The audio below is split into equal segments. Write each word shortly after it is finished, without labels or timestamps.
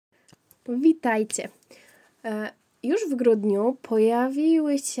Witajcie. Już w grudniu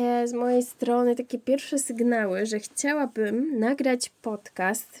pojawiły się z mojej strony takie pierwsze sygnały, że chciałabym nagrać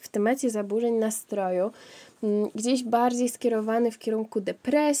podcast w temacie zaburzeń nastroju, gdzieś bardziej skierowany w kierunku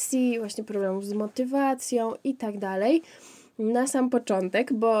depresji, właśnie problemów z motywacją i tak dalej. Na sam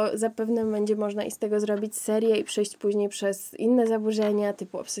początek, bo zapewne będzie można i z tego zrobić serię i przejść później przez inne zaburzenia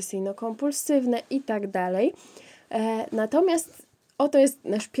typu obsesyjno-kompulsywne i tak dalej. Natomiast oto jest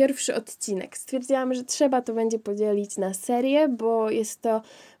nasz pierwszy odcinek. Stwierdziłam, że trzeba to będzie podzielić na serię, bo jest to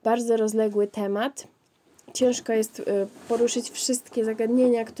bardzo rozległy temat. Ciężko jest poruszyć wszystkie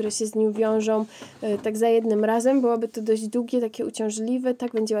zagadnienia, które się z nim wiążą tak za jednym razem. Byłoby to dość długie, takie uciążliwe.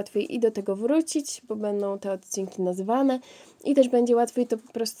 Tak będzie łatwiej i do tego wrócić, bo będą te odcinki nazywane. I też będzie łatwiej to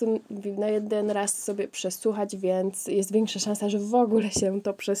po prostu na jeden raz sobie przesłuchać, więc jest większa szansa, że w ogóle się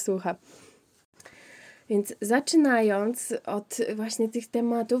to przesłucha. Więc zaczynając od właśnie tych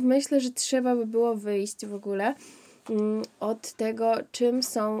tematów, myślę, że trzeba by było wyjść w ogóle od tego, czym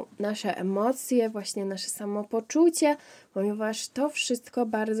są nasze emocje, właśnie nasze samopoczucie, ponieważ to wszystko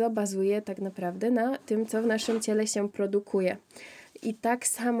bardzo bazuje tak naprawdę na tym, co w naszym ciele się produkuje. I tak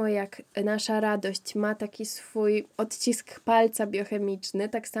samo jak nasza radość ma taki swój odcisk palca biochemiczny,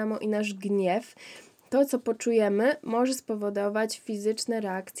 tak samo i nasz gniew. To, co poczujemy, może spowodować fizyczne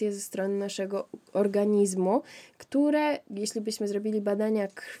reakcje ze strony naszego organizmu, które, jeśli byśmy zrobili badania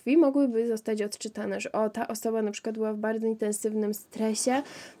krwi, mogłyby zostać odczytane, że ta osoba na przykład była w bardzo intensywnym stresie,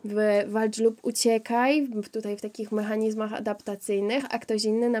 walcz lub uciekaj, tutaj w takich mechanizmach adaptacyjnych, a ktoś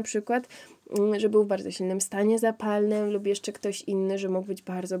inny na przykład, że był w bardzo silnym stanie zapalnym lub jeszcze ktoś inny, że mógł być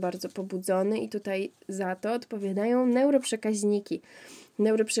bardzo, bardzo pobudzony i tutaj za to odpowiadają neuroprzekaźniki.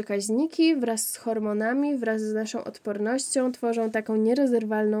 Neuroprzekaźniki wraz z hormonami, wraz z naszą odpornością tworzą taką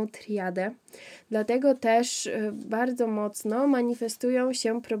nierozerwalną triadę. Dlatego też bardzo mocno manifestują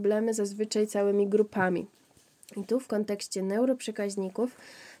się problemy zazwyczaj całymi grupami. I tu w kontekście neuroprzekaźników,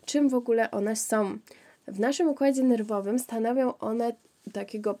 czym w ogóle one są? W naszym układzie nerwowym stanowią one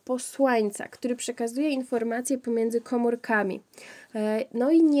takiego posłańca, który przekazuje informacje pomiędzy komórkami.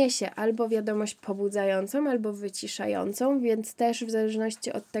 No i niesie albo wiadomość pobudzającą, albo wyciszającą, więc też w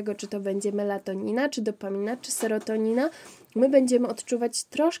zależności od tego, czy to będzie melatonina, czy dopamina, czy serotonina, my będziemy odczuwać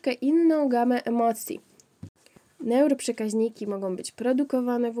troszkę inną gamę emocji. Neuroprzekaźniki mogą być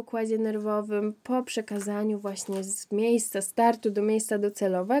produkowane w układzie nerwowym po przekazaniu właśnie z miejsca startu do miejsca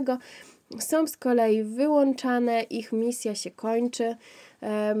docelowego. Są z kolei wyłączane, ich misja się kończy.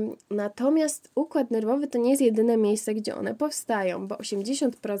 Natomiast układ nerwowy to nie jest jedyne miejsce, gdzie one powstają, bo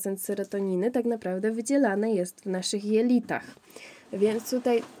 80% serotoniny tak naprawdę wydzielane jest w naszych jelitach. Więc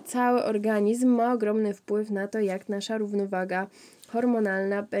tutaj cały organizm ma ogromny wpływ na to, jak nasza równowaga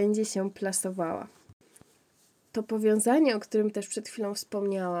hormonalna będzie się plasowała. To powiązanie, o którym też przed chwilą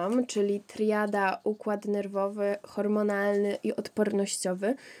wspomniałam, czyli triada, układ nerwowy, hormonalny i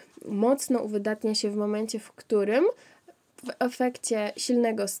odpornościowy, mocno uwydatnia się w momencie, w którym w efekcie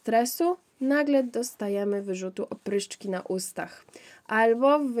silnego stresu nagle dostajemy wyrzutu opryszczki na ustach.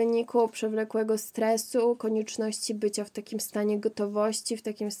 Albo w wyniku przewlekłego stresu, konieczności bycia w takim stanie gotowości, w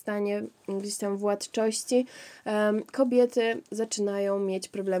takim stanie gdzieś tam władczości, kobiety zaczynają mieć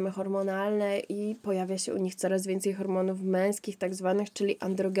problemy hormonalne i pojawia się u nich coraz więcej hormonów męskich, tak zwanych, czyli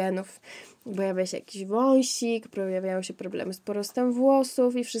androgenów. Pojawia się jakiś wąsik, pojawiają się problemy z porostem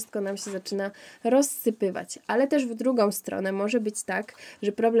włosów i wszystko nam się zaczyna rozsypywać. Ale też w drugą stronę może być tak,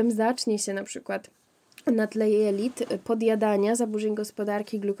 że problem zacznie się na przykład na tle jelit, podjadania, zaburzeń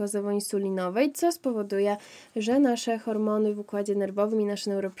gospodarki glukozowo-insulinowej, co spowoduje, że nasze hormony w układzie nerwowym i nasze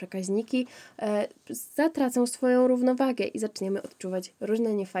neuroprzekaźniki zatracą swoją równowagę i zaczniemy odczuwać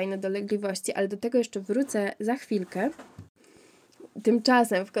różne niefajne dolegliwości, ale do tego jeszcze wrócę za chwilkę.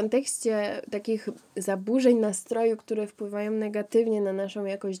 Tymczasem w kontekście takich zaburzeń nastroju, które wpływają negatywnie na naszą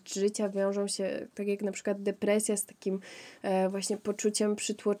jakość życia, wiążą się, tak jak na przykład depresja, z takim właśnie poczuciem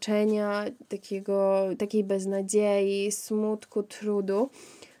przytłoczenia, takiej beznadziei, smutku, trudu.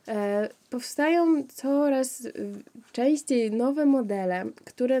 Powstają coraz częściej nowe modele,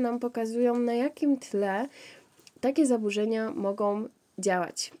 które nam pokazują, na jakim tle takie zaburzenia mogą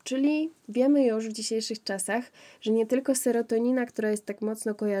działać. Czyli wiemy już w dzisiejszych czasach, że nie tylko serotonina, która jest tak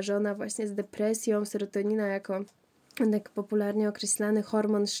mocno kojarzona właśnie z depresją, serotonina jako tak popularnie określany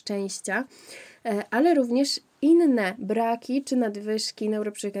hormon szczęścia, ale również inne braki czy nadwyżki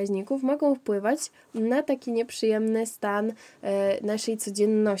neuroprzekaźników mogą wpływać na taki nieprzyjemny stan naszej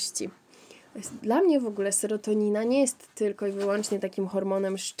codzienności. Dla mnie w ogóle serotonina nie jest tylko i wyłącznie takim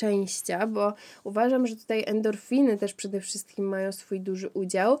hormonem szczęścia, bo uważam, że tutaj endorfiny też przede wszystkim mają swój duży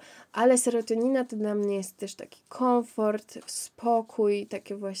udział, ale serotonina to dla mnie jest też taki komfort, spokój,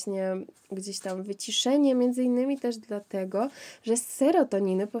 takie właśnie gdzieś tam wyciszenie, między innymi też dlatego, że z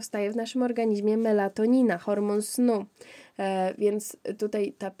serotoniny powstaje w naszym organizmie melatonina, hormon snu. Więc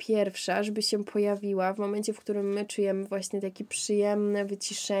tutaj ta pierwsza, żeby się pojawiła w momencie, w którym my czujemy właśnie takie przyjemne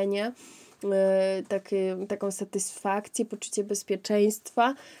wyciszenie, taką satysfakcję, poczucie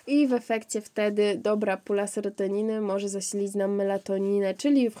bezpieczeństwa i w efekcie wtedy dobra pula serotoniny może zasilić nam melatoninę,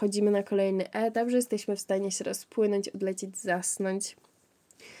 czyli wchodzimy na kolejny etap, że jesteśmy w stanie się rozpłynąć, odlecieć, zasnąć.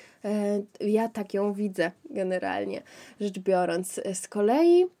 Ja tak ją widzę generalnie rzecz biorąc. Z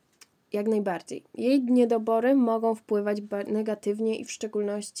kolei jak najbardziej. Jej niedobory mogą wpływać negatywnie i w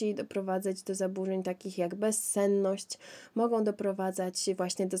szczególności doprowadzać do zaburzeń takich jak bezsenność, mogą doprowadzać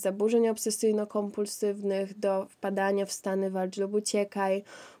właśnie do zaburzeń obsesyjno-kompulsywnych, do wpadania w stany walcz lub uciekaj,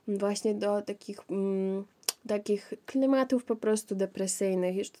 właśnie do takich klimatów po prostu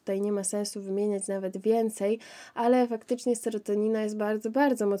depresyjnych. Już tutaj nie ma sensu wymieniać nawet więcej, ale faktycznie serotonina jest bardzo,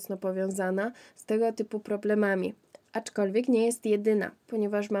 bardzo mocno powiązana z tego typu problemami. Aczkolwiek nie jest jedyna,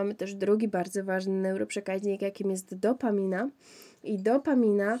 ponieważ mamy też drugi bardzo ważny neuroprzekaźnik, jakim jest dopamina. I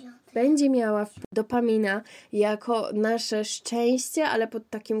dopamina będzie miała dopamina jako nasze szczęście, ale pod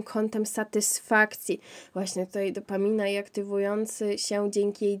takim kątem satysfakcji. Właśnie tutaj dopamina i aktywujący się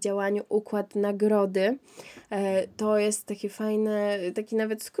dzięki jej działaniu układ nagrody. To jest taki fajny, taki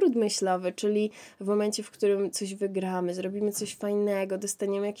nawet skrót myślowy, czyli w momencie, w którym coś wygramy, zrobimy coś fajnego,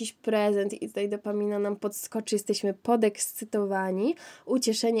 dostaniemy jakiś prezent i tutaj dopamina nam podskoczy, jesteśmy podekscytowani,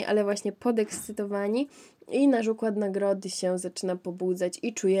 ucieszeni, ale właśnie podekscytowani i nasz układ nagrody się zaczyna pobudzać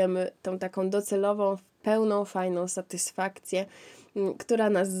i czujemy tą taką docelową, pełną, fajną satysfakcję, która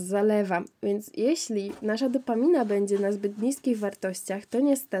nas zalewa. Więc jeśli nasza dopamina będzie na zbyt niskich wartościach, to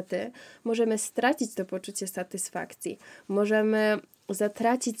niestety możemy stracić to poczucie satysfakcji. Możemy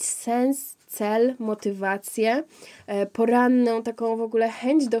zatracić sens, cel, motywację, poranną taką w ogóle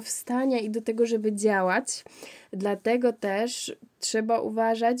chęć do wstania i do tego, żeby działać. Dlatego też trzeba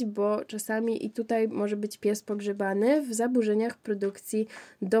uważać, bo czasami i tutaj może być pies pogrzebany w zaburzeniach produkcji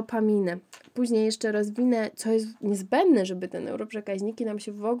dopaminy. Później jeszcze rozwinę, co jest niezbędne, żeby te neuroprzekaźniki nam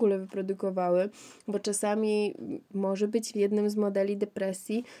się w ogóle wyprodukowały, bo czasami może być jednym z modeli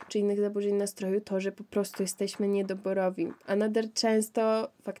depresji czy innych zaburzeń nastroju to, że po prostu jesteśmy niedoborowi, a nader często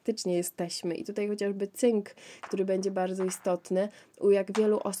faktycznie jesteśmy. I tutaj chociażby cynk, który będzie bardzo istotny, u jak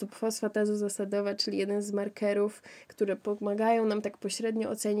wielu osób fosfat azozasadowa, czyli jeden z markerów, które pomagają nam tak pośrednio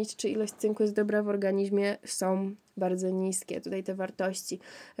ocenić, czy ilość cynku jest dobra w organizmie, są bardzo niskie. Tutaj te wartości.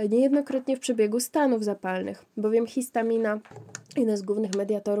 Niejednokrotnie w przebiegu stanów zapalnych, bowiem histamina, jeden z głównych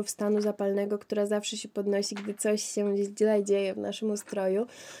mediatorów stanu zapalnego, która zawsze się podnosi, gdy coś się źle dzieje w naszym ustroju,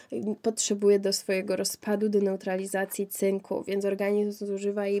 potrzebuje do swojego rozpadu, do neutralizacji cynku, więc organizm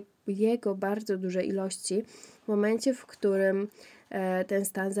zużywa jego bardzo duże ilości w momencie, w którym ten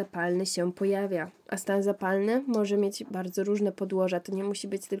stan zapalny się pojawia. A stan zapalny może mieć bardzo różne podłoża. To nie musi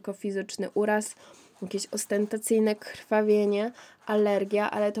być tylko fizyczny uraz, jakieś ostentacyjne krwawienie,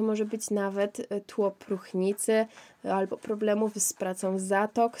 alergia, ale to może być nawet tło próchnicy albo problemów z pracą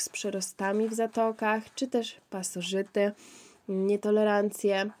zatok, z przyrostami w zatokach, czy też pasożyty,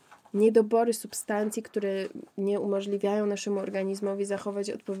 nietolerancje, niedobory substancji, które nie umożliwiają naszemu organizmowi zachować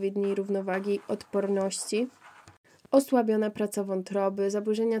odpowiedniej równowagi odporności. Osłabiona praca wątroby,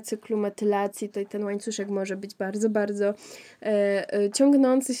 zaburzenia cyklu metylacji, tutaj ten łańcuszek może być bardzo, bardzo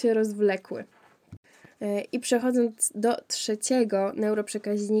ciągnący się, rozwlekły. I przechodząc do trzeciego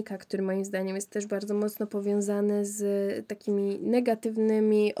neuroprzekaźnika, który moim zdaniem jest też bardzo mocno powiązany z takimi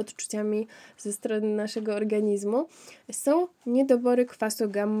negatywnymi odczuciami ze strony naszego organizmu, są niedobory kwasu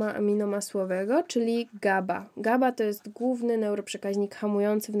gamma-aminomasłowego, czyli GABA. GABA to jest główny neuroprzekaźnik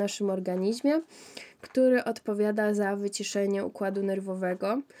hamujący w naszym organizmie, który odpowiada za wyciszenie układu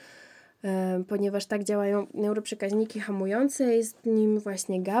nerwowego. Ponieważ tak działają neuroprzekaźniki hamujące, jest nim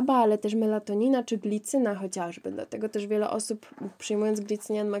właśnie GABA, ale też melatonina czy glicyna chociażby. Dlatego też wiele osób przyjmując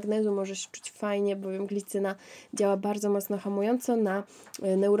glicynian magnezu może się czuć fajnie, bowiem glicyna działa bardzo mocno hamująco na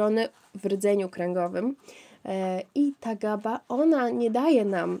neurony w rdzeniu kręgowym. I ta GABA, ona nie daje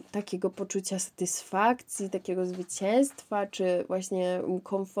nam takiego poczucia satysfakcji, takiego zwycięstwa, czy właśnie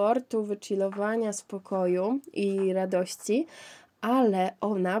komfortu, wychillowania, spokoju i radości, ale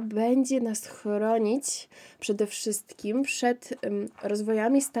ona będzie nas chronić przede wszystkim przed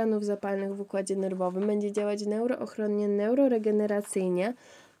rozwojami stanów zapalnych w układzie nerwowym, będzie działać neuroochronnie, neuroregeneracyjnie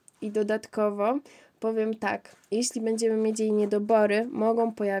i dodatkowo powiem tak, jeśli będziemy mieć jej niedobory,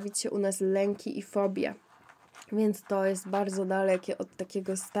 mogą pojawić się u nas lęki i fobie. Więc to jest bardzo dalekie od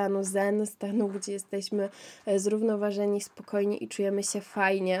takiego stanu zen, stanu, gdzie jesteśmy zrównoważeni, spokojni i czujemy się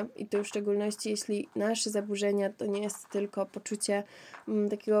fajnie. I to w szczególności, jeśli nasze zaburzenia to nie jest tylko poczucie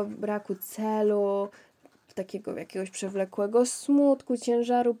takiego braku celu, takiego jakiegoś przewlekłego smutku,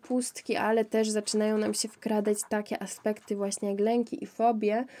 ciężaru, pustki, ale też zaczynają nam się wkradać takie aspekty właśnie jak lęki i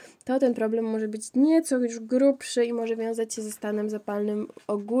fobie, to ten problem może być nieco już grubszy i może wiązać się ze stanem zapalnym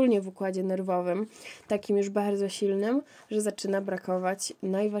ogólnie w układzie nerwowym, takim już bardzo silnym, że zaczyna brakować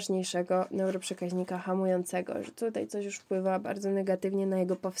najważniejszego neuroprzekaźnika hamującego, że tutaj coś już wpływa bardzo negatywnie na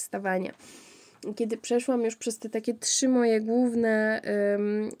jego powstawanie. Kiedy przeszłam już przez te takie 3 moje główne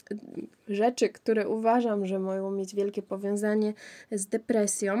rzeczy, które uważam, że mogą mieć wielkie powiązanie z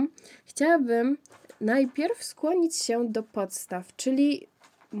depresją, chciałabym najpierw skłonić się do podstaw, czyli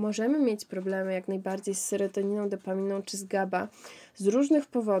możemy mieć problemy jak najbardziej z serotoniną, dopaminą czy z GABA z różnych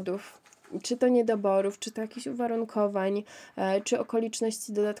powodów, czy to niedoborów, czy to jakichś uwarunkowań, czy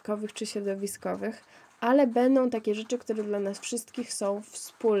okoliczności dodatkowych, czy środowiskowych, ale będą takie rzeczy, które dla nas wszystkich są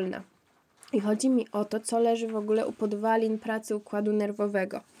wspólne. I chodzi mi o to, co leży w ogóle u podwalin pracy układu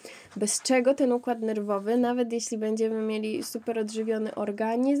nerwowego. Bez czego ten układ nerwowy, nawet jeśli będziemy mieli super odżywiony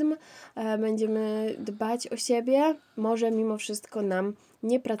organizm, będziemy dbać o siebie, może mimo wszystko nam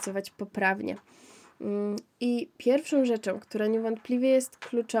nie pracować poprawnie. I pierwszą rzeczą, która niewątpliwie jest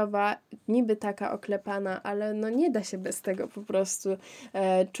kluczowa, niby taka oklepana, ale no nie da się bez tego po prostu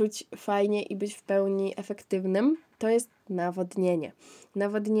czuć fajnie i być w pełni efektywnym, to jest nawodnienie.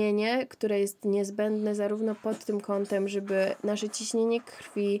 Nawodnienie, które jest niezbędne zarówno pod tym kątem, żeby nasze ciśnienie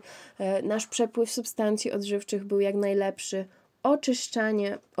krwi, nasz przepływ substancji odżywczych był jak najlepszy,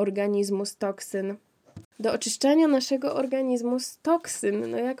 oczyszczanie organizmu z toksyn. Do oczyszczania naszego organizmu z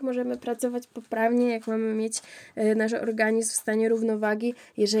toksyn. No jak możemy pracować poprawnie, jak mamy mieć nasz organizm w stanie równowagi,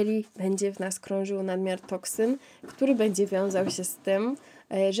 jeżeli będzie w nas krążył nadmiar toksyn, który będzie wiązał się z tym,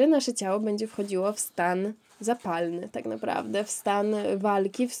 że nasze ciało będzie wchodziło w stan zapalny, tak naprawdę, w stan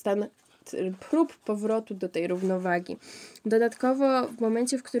walki, w stan prób powrotu do tej równowagi. Dodatkowo w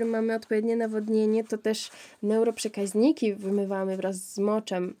momencie, w którym mamy odpowiednie nawodnienie, to też neuroprzekaźniki wymywamy wraz z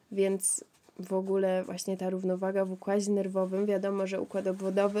moczem, więc w ogóle właśnie ta równowaga w układzie nerwowym, wiadomo, że układ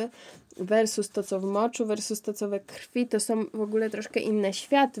obwodowy versus to, co w moczu, versus to, co we krwi, to są w ogóle troszkę inne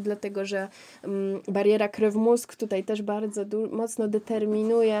światy, dlatego że bariera krew-mózg tutaj też bardzo mocno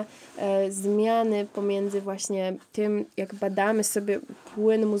determinuje zmiany pomiędzy właśnie tym, jak badamy sobie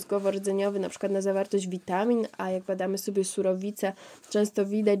płyn mózgowo-rdzeniowy, na przykład na zawartość witamin, a jak badamy sobie surowice, często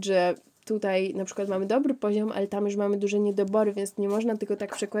widać, że tutaj na przykład mamy dobry poziom, ale tam już mamy duże niedobory, więc nie można tylko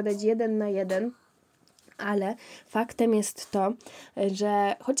tak przekładać 1 na 1. Ale faktem jest to,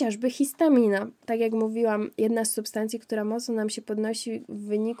 że chociażby histamina, tak jak mówiłam, jedna z substancji, która mocno nam się podnosi w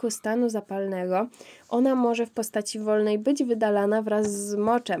wyniku stanu zapalnego, ona może w postaci wolnej być wydalana wraz z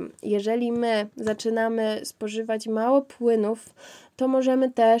moczem. Jeżeli my zaczynamy spożywać mało płynów, to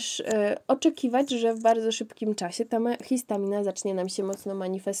możemy też oczekiwać, że w bardzo szybkim czasie ta histamina zacznie nam się mocno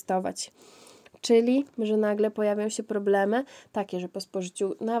manifestować. Czyli, że nagle pojawią się problemy takie, że po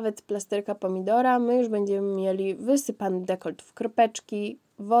spożyciu nawet plasterka pomidora my już będziemy mieli wysypany dekolt w kropeczki,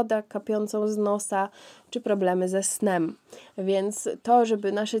 wodę kapiącą z nosa, czy problemy ze snem. Więc to,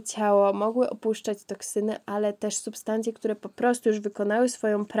 żeby nasze ciało mogło opuszczać toksyny, ale też substancje, które po prostu już wykonały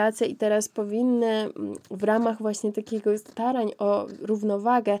swoją pracę i teraz powinny w ramach właśnie takiego starań o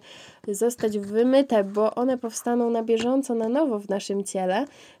równowagę zostać wymyte, bo one powstaną na bieżąco, na nowo w naszym ciele,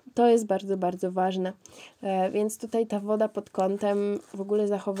 to jest bardzo, bardzo ważne. Więc tutaj ta woda pod kątem w ogóle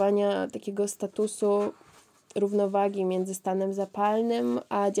zachowania takiego statusu równowagi między stanem zapalnym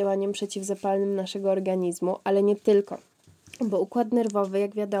a działaniem przeciwzapalnym naszego organizmu, ale nie tylko, bo układ nerwowy,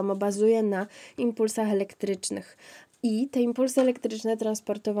 jak wiadomo, bazuje na impulsach elektrycznych i te impulsy elektryczne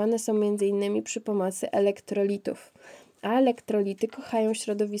transportowane są m.in. przy pomocy elektrolitów. A elektrolity kochają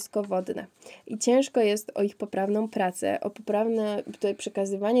środowisko wodne i ciężko jest o ich poprawną pracę, o poprawne tutaj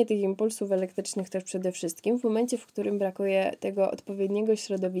przekazywanie tych impulsów elektrycznych też przede wszystkim w momencie, w którym brakuje tego odpowiedniego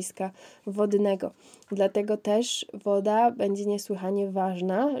środowiska wodnego. Dlatego też woda będzie niesłychanie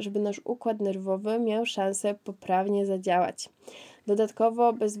ważna, żeby nasz układ nerwowy miał szansę poprawnie zadziałać.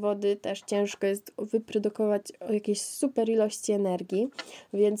 Dodatkowo bez wody też ciężko jest wyprodukować jakieś super ilości energii,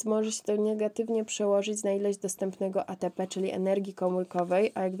 więc może się to negatywnie przełożyć na ilość dostępnego ATP, czyli energii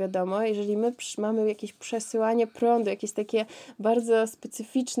komórkowej, a jak wiadomo, jeżeli my mamy jakieś przesyłanie prądu, jakieś takie bardzo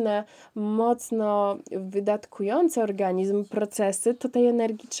specyficzne, mocno wydatkujące organizm procesy, to tej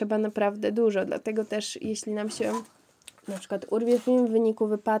energii trzeba naprawdę dużo, dlatego też jeśli nam się na przykład urwie film w wyniku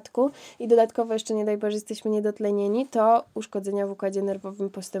wypadku i dodatkowo jeszcze, nie daj Boże, jesteśmy niedotlenieni, to uszkodzenia w układzie nerwowym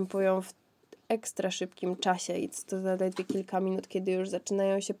postępują w ekstra szybkim czasie i to zaledwie kilka minut, kiedy już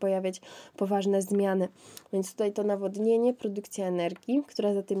zaczynają się pojawiać poważne zmiany. Więc tutaj to nawodnienie, produkcja energii,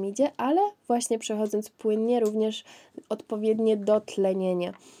 która za tym idzie, ale właśnie przechodząc płynnie również odpowiednie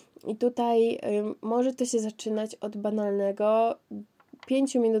dotlenienie. I tutaj może to się zaczynać od banalnego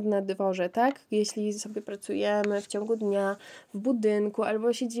 5 minut na dworze, tak? Jeśli sobie pracujemy w ciągu dnia w budynku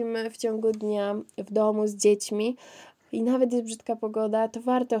albo siedzimy w ciągu dnia w domu z dziećmi i nawet jest brzydka pogoda, to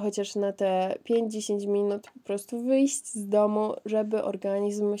warto chociaż na te 5-10 minut po prostu wyjść z domu, żeby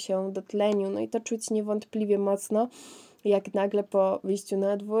organizm się dotlenił. No i to czuć niewątpliwie mocno, jak nagle po wyjściu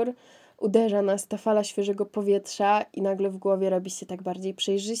na dwór uderza nas ta fala świeżego powietrza i nagle w głowie robi się tak bardziej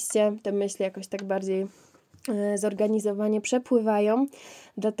przejrzyście, te myśli jakoś tak bardziej zorganizowanie przepływają,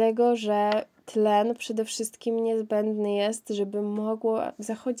 dlatego że tlen przede wszystkim niezbędny jest, żeby mogła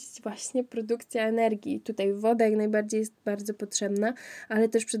zachodzić właśnie produkcja energii. Tutaj woda jak najbardziej jest bardzo potrzebna, ale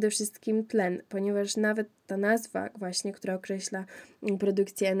też przede wszystkim tlen, ponieważ nawet ta nazwa właśnie, która określa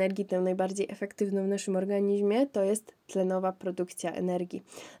produkcję energii, tę najbardziej efektywną w naszym organizmie, to jest tlenowa produkcja energii.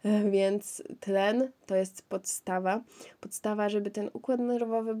 Więc tlen to jest podstawa, żeby ten układ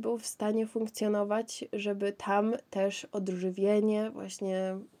nerwowy był w stanie funkcjonować, żeby tam też odżywienie,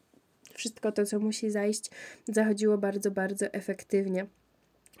 właśnie wszystko to, co musi zajść, zachodziło bardzo, bardzo efektywnie.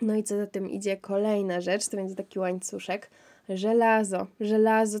 No i co za tym idzie? Kolejna rzecz, to będzie taki łańcuszek.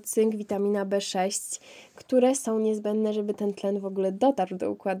 Żelazo, cynk, witamina B6, które są niezbędne, żeby ten tlen w ogóle dotarł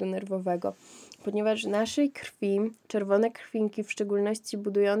do układu nerwowego. Ponieważ w naszej krwi, czerwone krwinki, w szczególności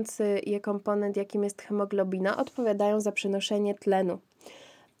budujący je komponent, jakim jest hemoglobina, odpowiadają za przenoszenie tlenu.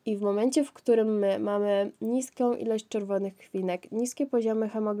 I w momencie, w którym my mamy niską ilość czerwonych krwinek, niskie poziomy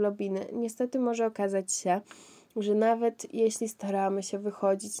hemoglobiny, niestety może okazać się, że nawet jeśli staramy się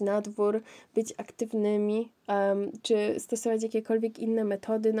wychodzić na dwór, być aktywnymi, czy stosować jakiekolwiek inne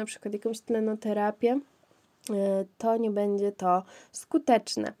metody, na przykład jakąś tlenoterapię, to nie będzie to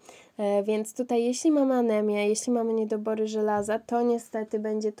skuteczne. Więc tutaj jeśli mamy anemię, jeśli mamy niedobory żelaza, to niestety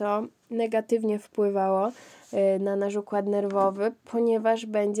będzie to negatywnie wpływało na nasz układ nerwowy, ponieważ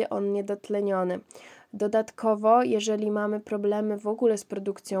będzie on niedotleniony. Dodatkowo, jeżeli mamy problemy w ogóle z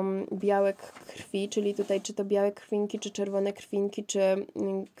produkcją białek krwi, czyli tutaj czy to białe krwinki, czy czerwone krwinki, czy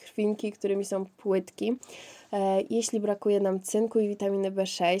krwinki, którymi są płytki, jeśli brakuje nam cynku i witaminy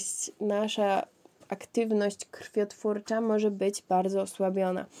B6, nasza aktywność krwiotwórcza może być bardzo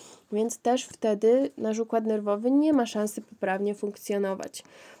osłabiona. Więc też wtedy nasz układ nerwowy nie ma szansy poprawnie funkcjonować.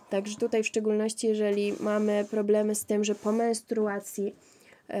 Także tutaj w szczególności, jeżeli mamy problemy z tym, że po menstruacji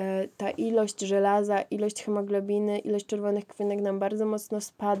ta ilość żelaza, ilość hemoglobiny, ilość czerwonych krwinek nam bardzo mocno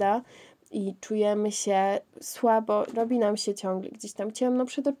spada i czujemy się słabo, robi nam się ciągle gdzieś tam ciemno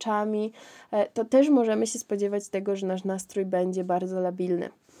przed oczami, to też możemy się spodziewać tego, że nasz nastrój będzie bardzo labilny.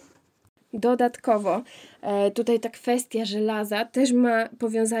 Dodatkowo tutaj ta kwestia żelaza też ma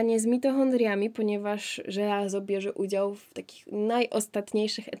powiązanie z mitochondriami, ponieważ żelazo bierze udział w takich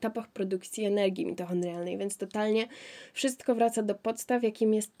najostatniejszych etapach produkcji energii mitochondrialnej, więc totalnie wszystko wraca do podstaw,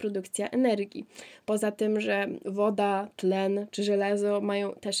 jakim jest produkcja energii. Poza tym, że woda, tlen czy żelazo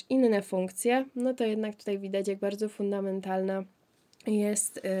mają też inne funkcje, no to jednak tutaj widać, jak bardzo fundamentalna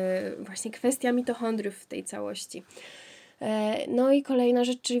jest właśnie kwestia mitochondriów w tej całości. No i kolejna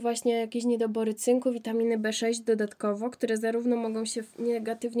rzecz, czyli właśnie jakieś niedobory cynku, witaminy B6 dodatkowo, które zarówno mogą się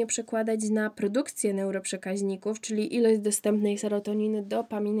negatywnie przekładać na produkcję neuroprzekaźników, czyli ilość dostępnej serotoniny,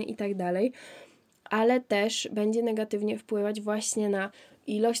 dopaminy itd., ale też będzie negatywnie wpływać właśnie na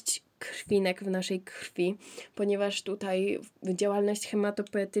ilość krwinek w naszej krwi, ponieważ tutaj działalność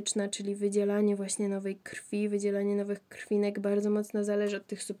hematopoetyczna, czyli wydzielanie właśnie nowej krwi, wydzielanie nowych krwinek bardzo mocno zależy od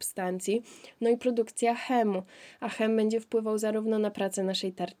tych substancji. No i produkcja chemu, a chem będzie wpływał zarówno na pracę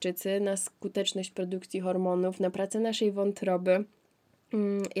naszej tarczycy, na skuteczność produkcji hormonów, na pracę naszej wątroby,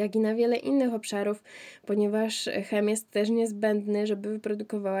 jak i na wiele innych obszarów, ponieważ chem jest też niezbędny, żeby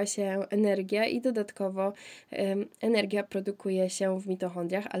wyprodukowała się energia i dodatkowo energia produkuje się w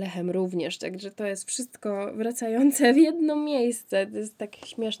mitochondriach, ale chem również, także to jest wszystko wracające w jedno miejsce. To jest tak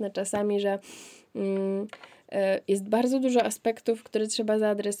śmieszne czasami, że jest bardzo dużo aspektów, które trzeba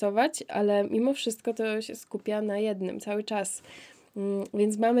zaadresować, ale mimo wszystko to się skupia na jednym cały czas.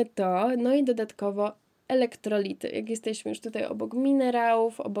 Więc mamy to, no i dodatkowo elektrolity. Jak jesteśmy już tutaj obok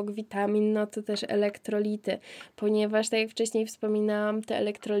minerałów, obok witamin, no to też elektrolity, ponieważ tak jak wcześniej wspominałam, te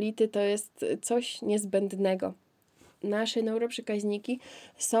elektrolity to jest coś niezbędnego. Nasze neuroprzekaźniki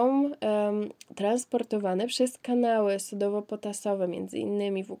są transportowane przez kanały sodowo-potasowe, między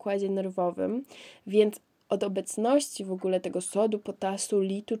innymi w układzie nerwowym, więc od obecności w ogóle tego sodu, potasu,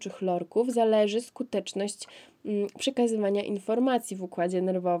 litu czy chlorków zależy skuteczność przekazywania informacji w układzie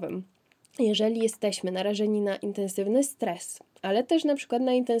nerwowym. Jeżeli jesteśmy narażeni na intensywny stres, ale też na przykład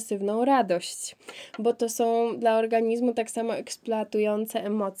na intensywną radość, bo to są dla organizmu tak samo eksploatujące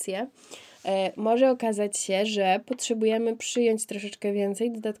emocje, może okazać się, że potrzebujemy przyjąć troszeczkę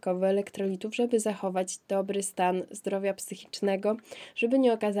więcej dodatkowych elektrolitów, żeby zachować dobry stan zdrowia psychicznego, żeby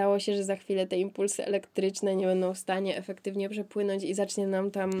nie okazało się, że za chwilę te impulsy elektryczne nie będą w stanie efektywnie przepłynąć i zacznie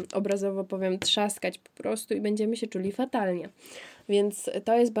nam tam, obrazowo powiem, trzaskać po prostu i będziemy się czuli fatalnie. Więc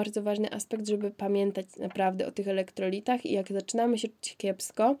to jest bardzo ważny aspekt, żeby pamiętać naprawdę o tych elektrolitach i jak zaczynamy się czuć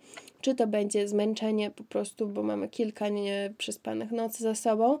kiepsko, czy to będzie zmęczenie po prostu, bo mamy kilka nieprzespanych nocy za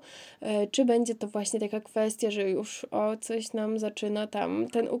sobą, czy będzie to właśnie taka kwestia, że już coś nam zaczyna tam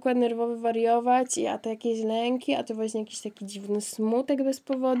ten układ nerwowy wariować, a to jakieś lęki, a to właśnie jakiś taki dziwny smutek bez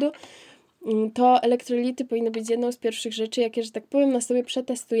powodu, to elektrolity powinny być jedną z pierwszych rzeczy, jakie, że tak powiem, na sobie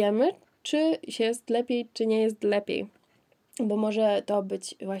przetestujemy, czy jest lepiej, czy nie jest lepiej. Bo może to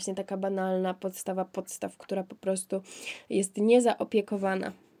być właśnie taka banalna podstaw, która po prostu jest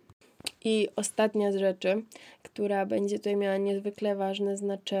niezaopiekowana. I ostatnia z rzeczy, która będzie tutaj miała niezwykle ważne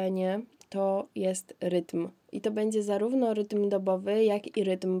znaczenie, to jest rytm. I to będzie zarówno rytm dobowy, jak i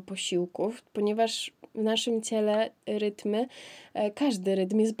rytm posiłków, ponieważ w naszym ciele każdy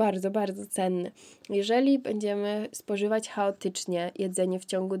rytm jest bardzo, bardzo cenny. Jeżeli będziemy spożywać chaotycznie jedzenie w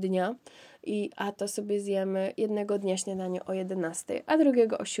ciągu dnia, a to sobie zjemy jednego dnia śniadanie o 11, a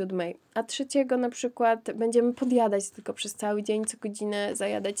drugiego o 7, a trzeciego na przykład będziemy podjadać tylko przez cały dzień, co godzinę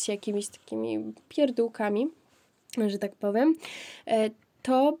zajadać się jakimiś takimi pierdółkami, że tak powiem,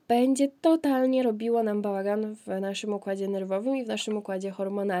 to będzie totalnie robiło nam bałagan w naszym układzie nerwowym i w naszym układzie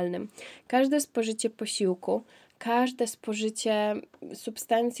hormonalnym. Każde spożycie posiłku, każde spożycie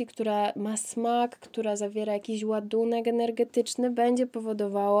substancji, która ma smak, która zawiera jakiś ładunek energetyczny, będzie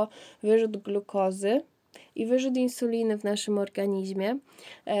powodowało wyrzut glukozy i wyrzut insuliny w naszym organizmie,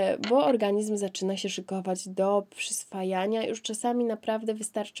 bo organizm zaczyna się szykować do przyswajania. Już czasami naprawdę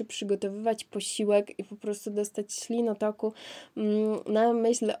wystarczy przygotowywać posiłek i po prostu dostać ślinotoku na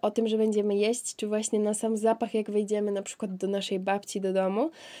myśl o tym, że będziemy jeść, czy właśnie na sam zapach, jak wejdziemy na przykład do naszej babci do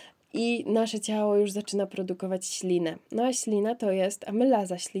domu, i nasze ciało już zaczyna produkować ślinę. No a ślina to jest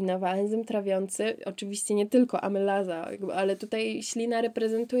amylaza ślinowa, enzym trawiący, oczywiście nie tylko amylaza, ale tutaj ślina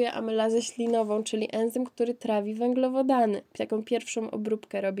reprezentuje amylazę ślinową, czyli enzym, który trawi węglowodany. Taką pierwszą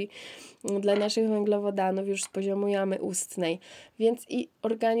obróbkę robi dla naszych węglowodanów już z poziomu jamy ustnej. Więc i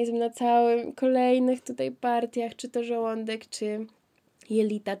organizm na całym kolejnych tutaj partiach, czy to żołądek, czy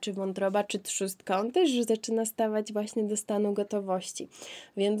jelita, czy wątroba, czy trzustka, on też już zaczyna stawać właśnie do stanu gotowości.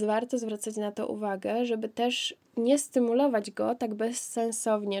 Więc warto zwracać na to uwagę, żeby też nie stymulować go tak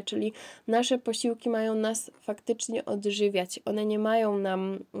bezsensownie, czyli nasze posiłki mają nas faktycznie odżywiać. One nie mają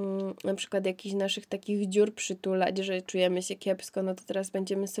nam na przykład jakichś naszych takich dziur przytulać, że czujemy się kiepsko, no to teraz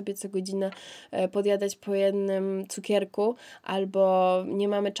będziemy sobie co godzinę podjadać po jednym cukierku, albo nie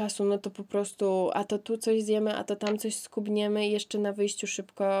mamy czasu, no to po prostu a to tu coś zjemy, a to tam coś skubniemy i jeszcze na wyjściu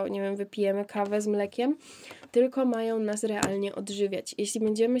szybko, nie wiem, wypijemy kawę z mlekiem, tylko mają nas realnie odżywiać. Jeśli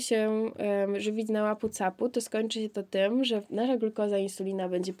będziemy się żywić na łapu capu, to skończy się to tym, że nasza glukoza i insulina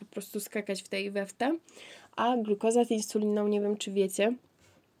będzie po prostu skakać w tej i we w te, a glukoza z insuliną, nie wiem czy wiecie,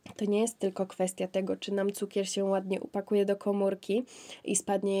 to nie jest tylko kwestia tego, czy nam cukier się ładnie upakuje do komórki i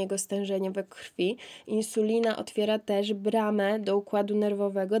spadnie jego stężenie we krwi. Insulina otwiera też bramę do układu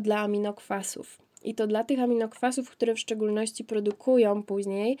nerwowego dla aminokwasów. I to dla tych aminokwasów, które w szczególności produkują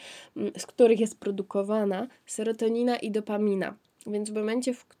później, z których jest produkowana serotonina i dopamina. Więc w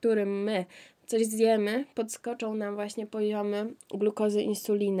momencie, w którym my coś zjemy, podskoczą nam właśnie poziomy glukozy,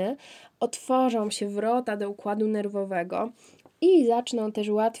 insuliny, otworzą się wrota do układu nerwowego i zaczną też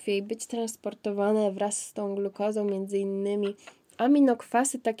łatwiej być transportowane wraz z tą glukozą między innymi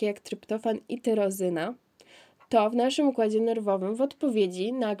aminokwasy takie jak tryptofan i tyrozyna. To w naszym układzie nerwowym w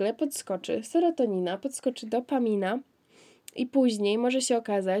odpowiedzi nagle podskoczy serotonina, podskoczy dopamina i później może się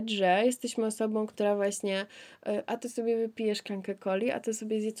okazać, że jesteśmy osobą, która właśnie a to sobie wypije szklankę coli, a to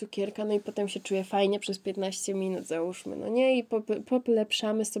sobie zje cukierka, no i potem się czuje fajnie przez 15 minut, załóżmy, no nie? I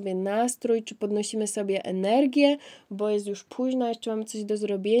polepszamy sobie nastrój, czy podnosimy sobie energię, bo jest już późno, jeszcze mamy coś do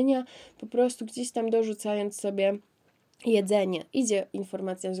zrobienia, po prostu gdzieś tam dorzucając sobie jedzenie. Idzie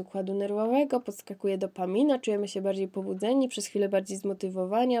informacja z układu nerwowego, podskakuje dopamina, czujemy się bardziej pobudzeni, przez chwilę bardziej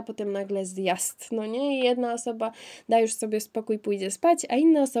zmotywowani, a potem nagle zjazd. No nie? I jedna osoba da już sobie spokój, pójdzie spać, a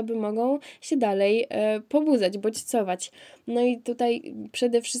inne osoby mogą się dalej pobudzać, bodźcować. No i tutaj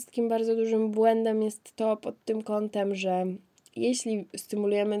przede wszystkim bardzo dużym błędem jest to pod tym kątem, że jeśli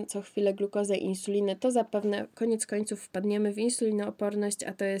stymulujemy co chwilę glukozę i insulinę, to zapewne koniec końców wpadniemy w insulinooporność,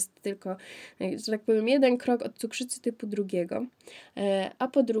 a to jest tylko, że tak powiem, jeden krok od cukrzycy typu 2. A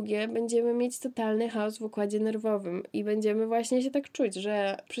po drugie, będziemy mieć totalny chaos w układzie nerwowym i będziemy właśnie się tak czuć,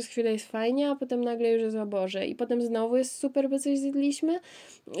 że przez chwilę jest fajnie, a potem nagle już jest o Boże i potem znowu jest super, bo coś zjedliśmy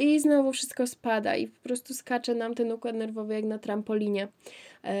i znowu wszystko spada i po prostu skacze nam ten układ nerwowy jak na trampolinie.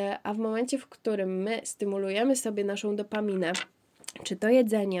 A w momencie, w którym my stymulujemy sobie naszą dopaminę, czy to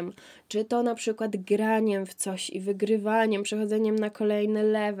jedzeniem, czy to na przykład graniem w coś i wygrywaniem, przechodzeniem na kolejny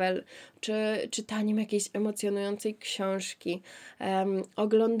level, czy czytaniem jakiejś emocjonującej książki,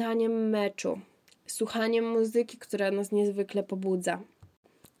 oglądaniem meczu, słuchaniem muzyki, która nas niezwykle pobudza,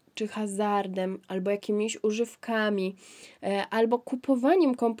 czy hazardem, albo jakimiś używkami, albo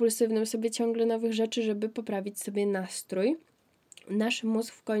kupowaniem kompulsywnym sobie ciągle nowych rzeczy, żeby poprawić sobie nastrój, nasz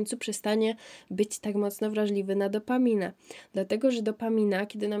mózg w końcu przestanie być tak mocno wrażliwy na dopaminę. Dlatego, że dopamina,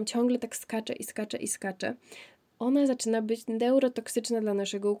 kiedy nam ciągle tak skacze, ona zaczyna być neurotoksyczna dla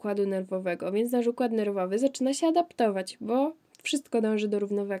naszego układu nerwowego, więc nasz układ nerwowy zaczyna się adaptować, bo wszystko dąży do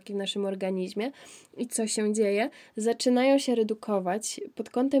równowagi w naszym organizmie. I co się dzieje? Zaczynają się redukować pod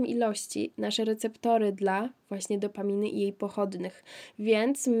kątem ilości nasze receptory dla właśnie dopaminy i jej pochodnych.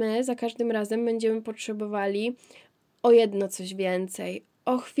 Więc my za każdym razem będziemy potrzebowali o jedno coś więcej,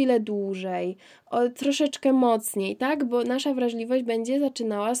 o chwilę dłużej, o troszeczkę mocniej, tak? Bo nasza wrażliwość będzie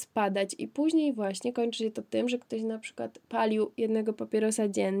zaczynała spadać i później właśnie kończy się to tym, że ktoś na przykład palił jednego papierosa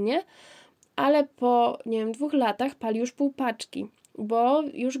dziennie, ale po, 2 latach pali już pół paczki, bo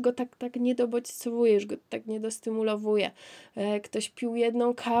już go tak nie dobodźcowuje, już go tak nie dostymulowuje. Ktoś pił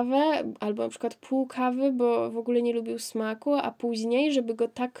jedną kawę albo na przykład pół kawy, bo w ogóle nie lubił smaku, a później, żeby go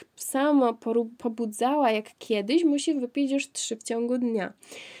tak samo pobudzała jak kiedyś, musi wypić już 3 w ciągu dnia.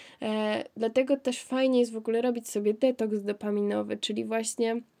 Dlatego też fajnie jest w ogóle robić sobie detoks dopaminowy, czyli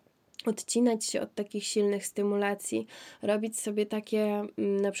właśnie odcinać się od takich silnych stymulacji, robić sobie takie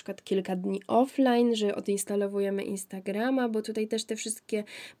na przykład kilka dni offline, że odinstalowujemy Instagrama, bo tutaj też te wszystkie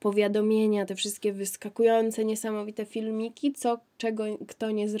powiadomienia, te wszystkie wyskakujące, niesamowite filmiki, czego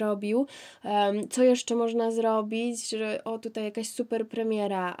kto nie zrobił, co jeszcze można zrobić, że tutaj jakaś super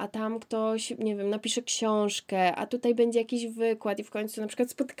premiera, a tam ktoś, nie wiem, napisze książkę, a tutaj będzie jakiś wykład i w końcu na przykład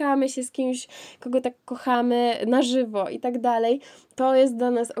spotkamy się z kimś, kogo tak kochamy na żywo i tak dalej. To jest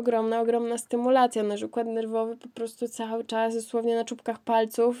dla nas ogromna stymulacja. Nasz układ nerwowy po prostu cały czas dosłownie na czubkach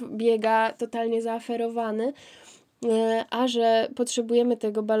palców biega totalnie zaaferowany, a że potrzebujemy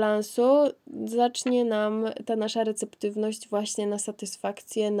tego balansu, zacznie nam ta nasza receptywność właśnie na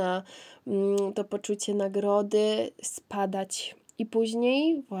satysfakcję, na to poczucie nagrody spadać. I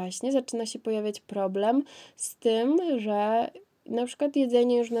później właśnie zaczyna się pojawiać problem z tym, że na przykład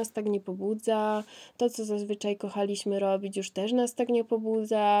jedzenie już nas tak nie pobudza, to co zazwyczaj kochaliśmy robić już też nas tak nie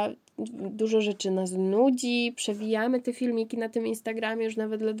pobudza, dużo rzeczy nas nudzi, przewijamy te filmiki na tym Instagramie już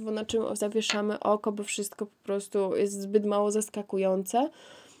nawet ledwo na czym zawieszamy oko, bo wszystko po prostu jest zbyt mało zaskakujące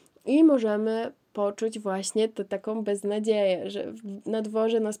i możemy poczuć właśnie to taką beznadzieję, że na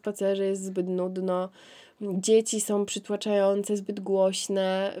dworze na spacerze jest zbyt nudno, dzieci są przytłaczające, zbyt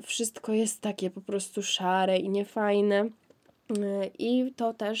głośne, wszystko jest takie po prostu szare i niefajne. I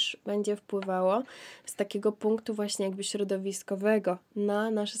to też będzie wpływało z takiego punktu właśnie jakby środowiskowego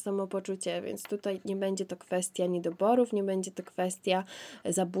na nasze samopoczucie, więc tutaj nie będzie to kwestia niedoborów, nie będzie to kwestia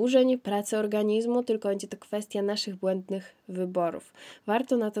zaburzeń pracy organizmu, tylko będzie to kwestia naszych błędnych wyborów.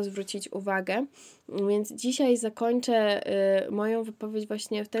 Warto na to zwrócić uwagę, więc dzisiaj zakończę moją wypowiedź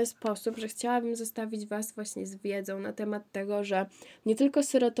właśnie w ten sposób, że chciałabym zostawić Was właśnie z wiedzą na temat tego, że nie tylko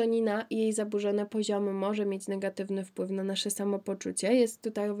serotonina i jej zaburzone poziomy może mieć negatywny wpływ na nasze samopoczucie. Jest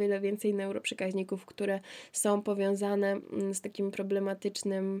tutaj o wiele więcej neuroprzekaźników, które są powiązane z takim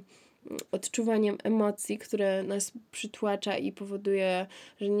problematycznym odczuwaniem emocji, które nas przytłacza i powoduje,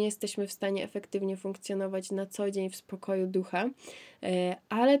 że nie jesteśmy w stanie efektywnie funkcjonować na co dzień w spokoju ducha,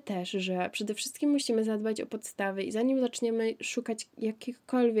 ale też, że przede wszystkim musimy zadbać o podstawy i zanim zaczniemy szukać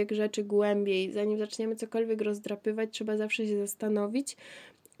jakichkolwiek rzeczy głębiej, zanim zaczniemy cokolwiek rozdrapywać, trzeba zawsze się zastanowić,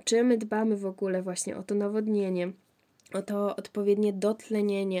 czy my dbamy w ogóle właśnie o to nawodnienie, o to odpowiednie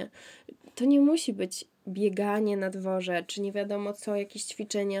dotlenienie. To nie musi być bieganie na dworze, czy nie wiadomo co, jakieś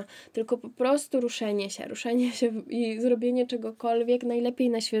ćwiczenia, tylko po prostu ruszenie się i zrobienie czegokolwiek, najlepiej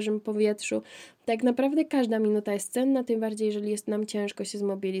na świeżym powietrzu, Tak naprawdę każda minuta jest cenna, tym bardziej jeżeli jest nam ciężko się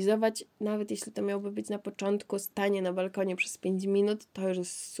zmobilizować. Nawet jeśli to miałoby być na początku stanie na balkonie przez 5 minut, to już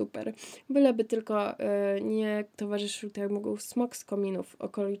jest super. Byleby tylko nie towarzyszył temu smog z kominów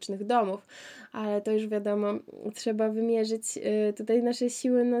okolicznych domów, ale to już wiadomo, trzeba wymierzyć tutaj nasze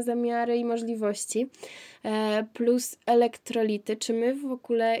siły na zamiary i możliwości. Plus elektrolity. Czy my w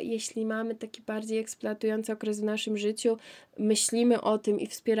ogóle, jeśli mamy taki bardziej eksploatujący okres w naszym życiu, myślimy o tym i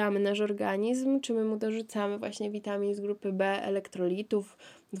wspieramy nasz organizm, czy my mu dorzucamy właśnie witamin z grupy B, elektrolitów,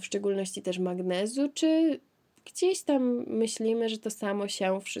 w szczególności też magnezu, czy gdzieś tam myślimy, że to samo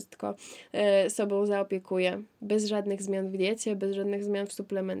się wszystko sobą zaopiekuje, bez żadnych zmian w diecie, bez żadnych zmian w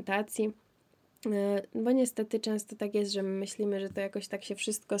suplementacji. Bo niestety często tak jest, że my myślimy, że to jakoś tak się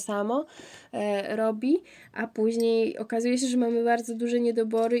wszystko samo robi, a później okazuje się, że mamy bardzo duże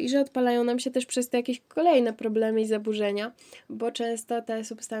niedobory i że odpalają nam się też przez to jakieś kolejne problemy i zaburzenia, bo często te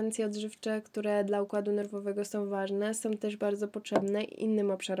substancje odżywcze, które dla układu nerwowego są ważne, są też bardzo potrzebne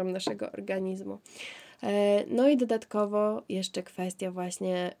innym obszarom naszego organizmu. No i dodatkowo jeszcze kwestia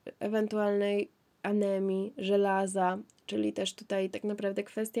właśnie ewentualnej anemii, żelaza, czyli też tutaj tak naprawdę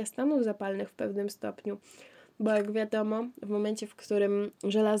kwestia stanów zapalnych w pewnym stopniu, bo jak wiadomo, w momencie, w którym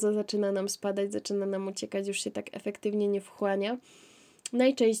żelazo zaczyna nam spadać, zaczyna nam uciekać, już się tak efektywnie nie wchłania,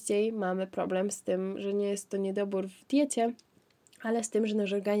 najczęściej mamy problem z tym, że nie jest to niedobór w diecie, ale z tym, że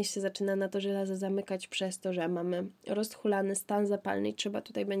nasz organizm się zaczyna na to żelazo zamykać przez to, że mamy rozchulany stan zapalny i trzeba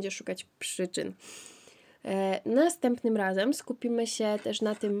tutaj będzie szukać przyczyn. Następnym razem skupimy się też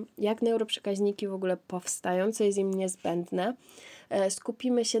na tym, jak neuroprzekaźniki w ogóle powstają, co jest im niezbędne.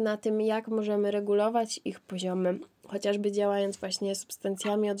 Skupimy się na tym, jak możemy regulować ich poziomy, chociażby działając właśnie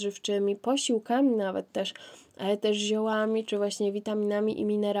substancjami odżywczymi, posiłkami nawet też, ale też ziołami, czy właśnie witaminami i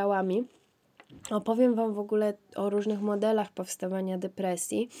minerałami. Opowiem Wam w ogóle o różnych modelach powstawania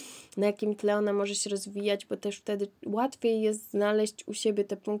depresji, na jakim tle ona może się rozwijać, bo też wtedy łatwiej jest znaleźć u siebie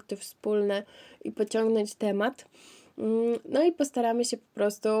te punkty wspólne i pociągnąć temat. No i postaramy się po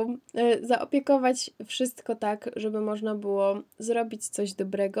prostu zaopiekować wszystko tak, żeby można było zrobić coś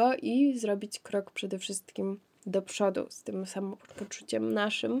dobrego i zrobić krok przede wszystkim do przodu z tym samopoczuciem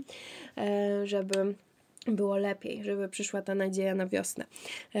naszym, żeby było lepiej, żeby przyszła ta nadzieja na wiosnę.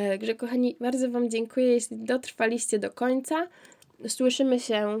 Także kochani, bardzo Wam dziękuję, jeśli dotrwaliście do końca. Słyszymy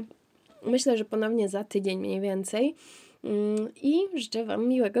się, myślę, że ponownie za tydzień mniej więcej i życzę Wam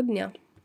miłego dnia.